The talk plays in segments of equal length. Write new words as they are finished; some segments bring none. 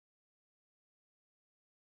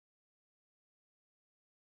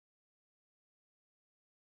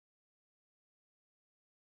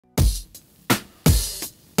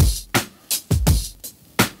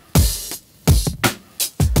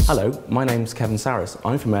Hello, my name's Kevin Saris.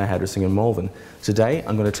 I'm from Air Hairdressing in Malvern. Today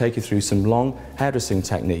I'm going to take you through some long hairdressing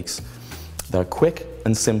techniques. They're quick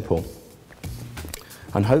and simple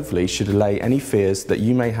and hopefully should allay any fears that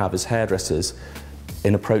you may have as hairdressers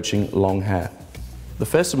in approaching long hair. The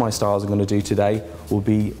first of my styles I'm going to do today will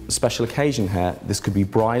be special occasion hair. This could be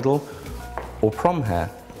bridal or prom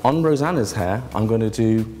hair. On Rosanna's hair I'm going to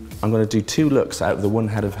do two looks out of the one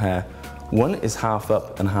head of hair. One is half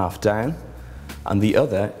up and half down, and the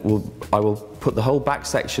other I will put the whole back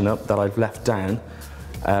section up that I've left down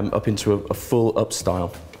up into a full up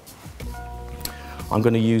style. I'm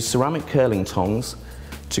going to use ceramic curling tongs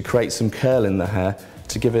to create some curl in the hair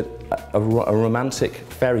to give it a romantic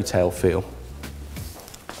fairy tale feel.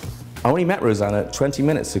 I only met Rosanna 20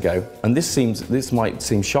 minutes ago, and this might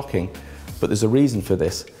seem shocking, but there's a reason for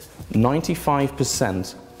this.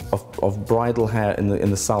 95% of bridal hair in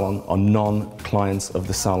the salon are non-clients of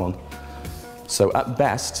the salon. So at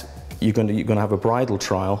best, you're going to have a bridal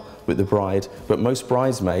trial with the bride, but most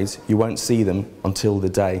bridesmaids, you won't see them until the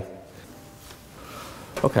day.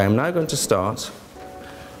 Okay, I'm now going to start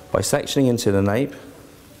by sectioning into the nape.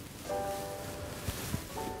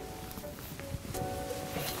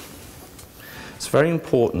 It's very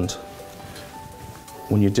important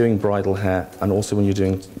when you're doing bridal hair and also when you're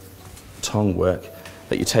doing tongue work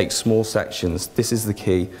that you take small sections. This is the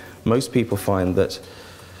key. Most people find that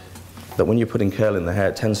when you're putting curl in the hair,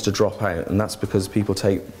 it tends to drop out, and that's because people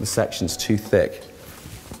take the sections too thick.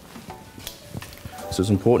 So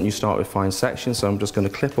it's important you start with fine sections, so I'm just going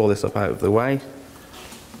to clip all this up out of the way.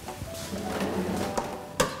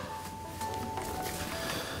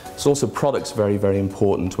 It's also products very, very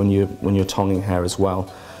important when you're tonguing hair as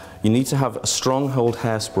well. You need to have a strong hold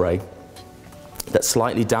hairspray that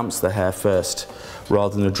slightly damps the hair first,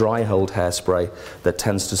 rather than a dry hold hairspray that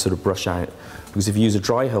tends to sort of brush out. Because if you use a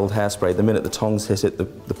dry hold hairspray, the minute the tongs hit it,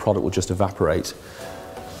 the product will just evaporate.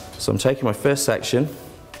 So I'm taking my first section,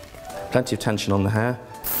 plenty of tension on the hair,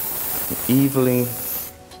 evenly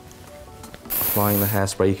applying the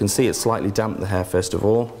hairspray. You can see it slightly damped the hair first of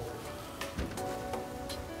all.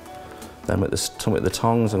 Then with the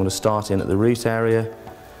tongs, I'm going to start in at the root area.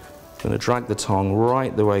 I'm going to drag the tong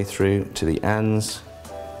right the way through to the ends,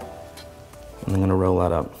 and I'm going to roll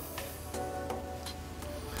that up.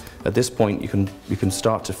 At this point, you can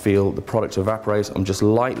start to feel the product evaporate. I'm just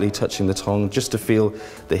lightly touching the tong just to feel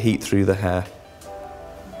the heat through the hair.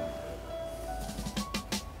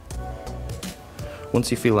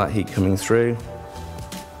 Once you feel that heat coming through,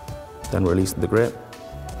 then release the grip.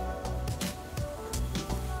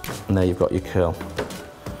 And there you've got your curl.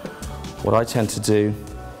 What I tend to do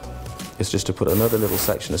is just to put another little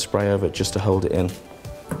section of spray over it just to hold it in.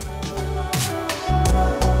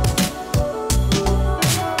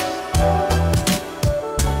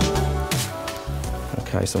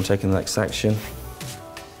 Okay, so I'm taking the next section.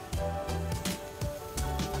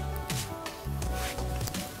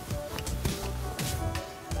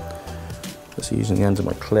 Just using the end of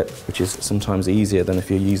my clip, which is sometimes easier than if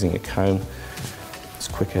you're using a comb. It's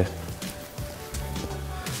quicker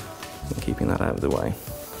than keeping that out of the way.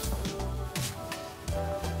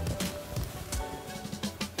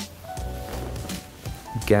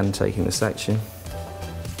 Again, taking the section.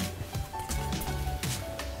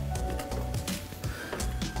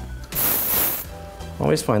 I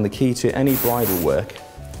always find the key to any bridal work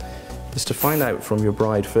is to find out from your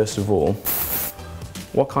bride, first of all,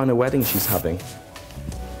 what kind of wedding she's having.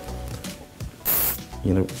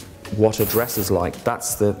 You know, what her dress is like.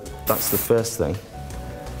 That's the first thing,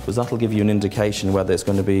 because that'll give you an indication whether it's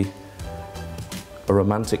going to be a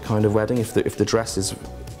romantic kind of wedding, if the dress is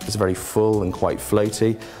very full and quite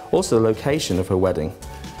floaty. Also the location of her wedding.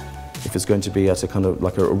 If it's going to be at a kind of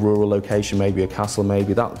like a rural location, maybe a castle,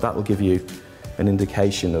 maybe that will give you an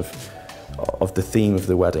indication of the theme of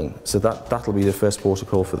the wedding. So that'll be the first port of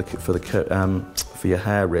call for your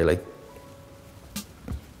hair, really.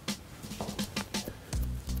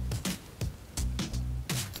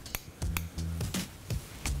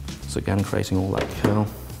 So again, creating all that curl.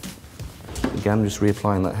 Again, just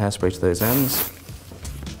reapplying that hairspray to those ends.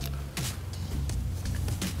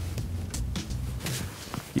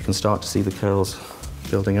 You can start to see the curls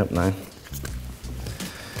building up now.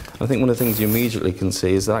 I think one of the things you immediately can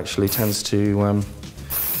see is that actually tends to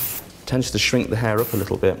shrink the hair up a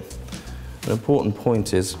little bit. An important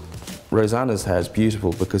point is Rosanna's hair is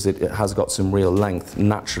beautiful because it has got some real length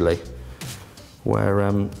naturally,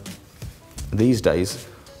 where these days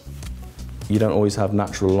you don't always have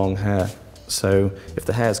natural long hair. So if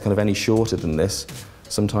the hair is kind of any shorter than this,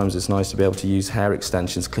 sometimes it's nice to be able to use hair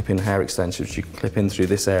extensions, clip-in hair extensions, which you can clip in through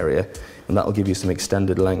this area, and that'll give you some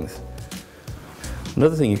extended length.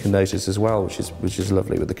 Another thing you can notice as well, which is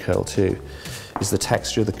lovely with the curl too, is the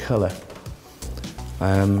texture of the colour.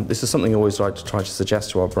 This is something I always like to try to suggest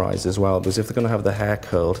to our brides as well, because if they're going to have their hair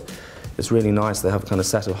curled, it's really nice they have a kind of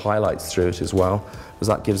set of highlights through it as well, because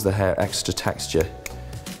that gives the hair extra texture.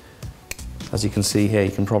 As you can see here,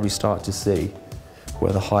 you can probably start to see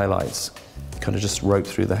where the highlights kind of just rope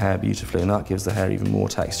through the hair beautifully, and that gives the hair even more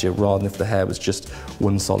texture, rather than if the hair was just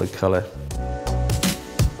one solid colour.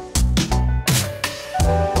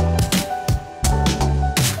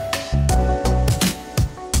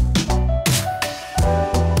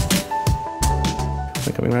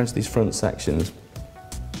 Coming around to these front sections,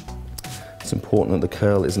 it's important that the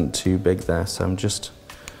curl isn't too big there, so you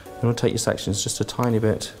want to take your sections just a tiny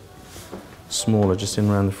bit smaller, just in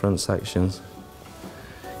around the front sections,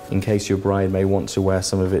 in case your bride may want to wear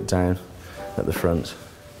some of it down at the front.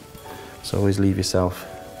 So always leave yourself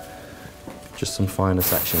just some finer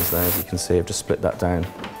sections there. As you can see, I've just split that down.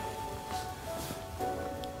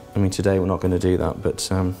 I mean, today we're not going to do that,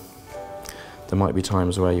 but there might be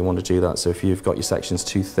times where you want to do that, so if you've got your sections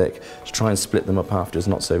too thick, to try and split them up after is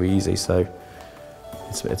not so easy, so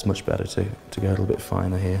it's much better to go a little bit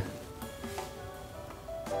finer here.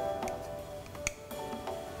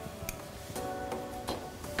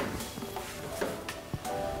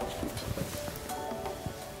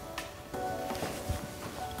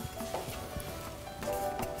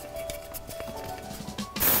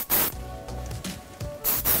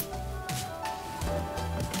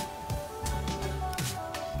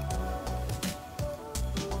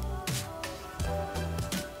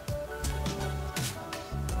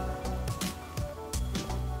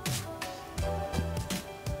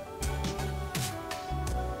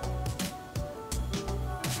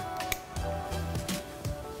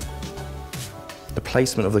 The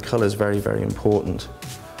placement of the colour is very, very important,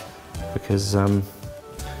 because you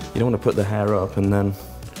don't want to put the hair up and then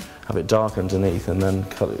have it dark underneath and then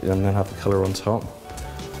have the colour on top.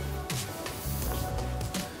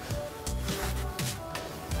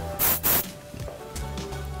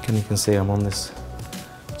 And you can see I'm on this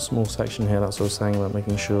small section here. That's what I was saying about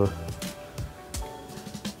making sure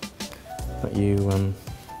that you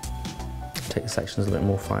take the sections a little bit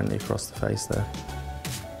more finely across the face there.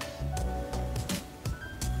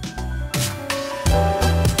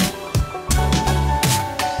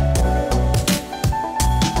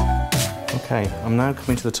 Okay, I'm now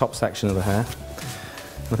coming to the top section of the hair.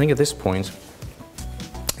 I think at this point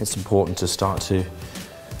it's important to start to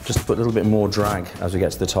just put a little bit more drag as we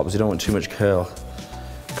get to the top, because you don't want too much curl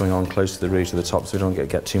going on close to the root of the top, so we don't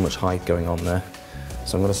get too much height going on there.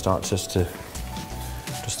 So I'm going to start just to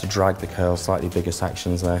drag the curl, slightly bigger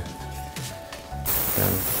sections there.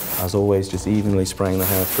 And as always, just evenly spraying the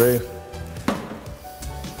hair through.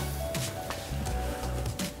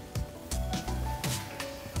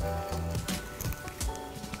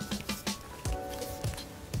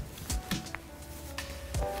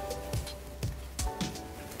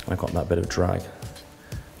 I've got that bit of drag,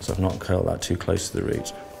 so I've not curled that too close to the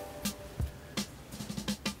root.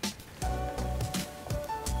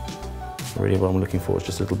 Really what I'm looking for is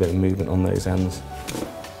just a little bit of movement on those ends.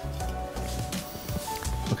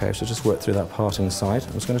 Okay, so just work through that parting side.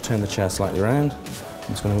 I'm just going to turn the chair slightly around. I'm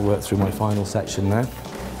just going to work through my final section now.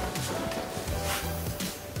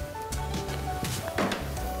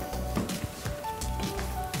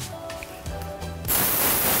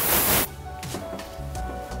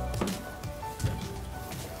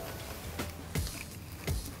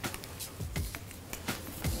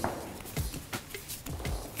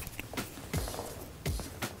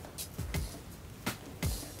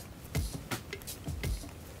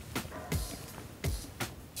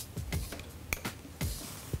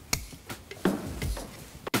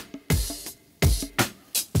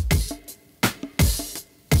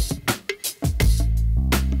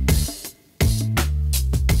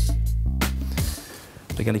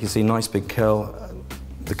 Again, you can see nice big curl.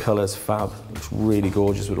 The colour's fab. Looks really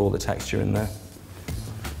gorgeous with all the texture in there.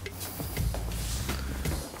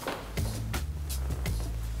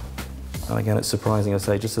 And again, it's surprising, I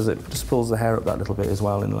say, just as it just pulls the hair up that little bit as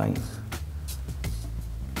well in length.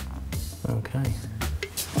 Okay.